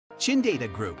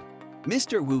Chindata Group,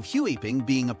 Mr. Wu Huapeng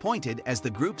being appointed as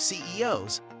the group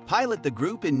CEOs, pilot the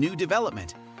group in new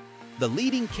development. The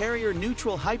leading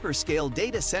carrier-neutral hyperscale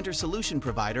data center solution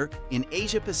provider in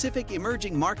Asia-Pacific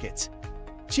emerging markets.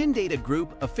 Chindata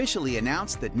Group officially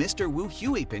announced that Mr. Wu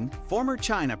Huapeng, former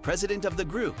China president of the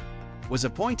group, was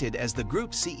appointed as the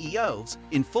group's CEOs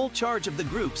in full charge of the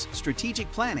group's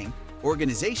strategic planning,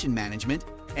 organization management,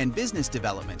 and business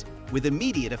development with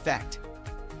immediate effect.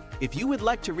 If you would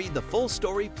like to read the full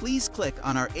story, please click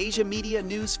on our Asia Media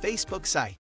News Facebook site.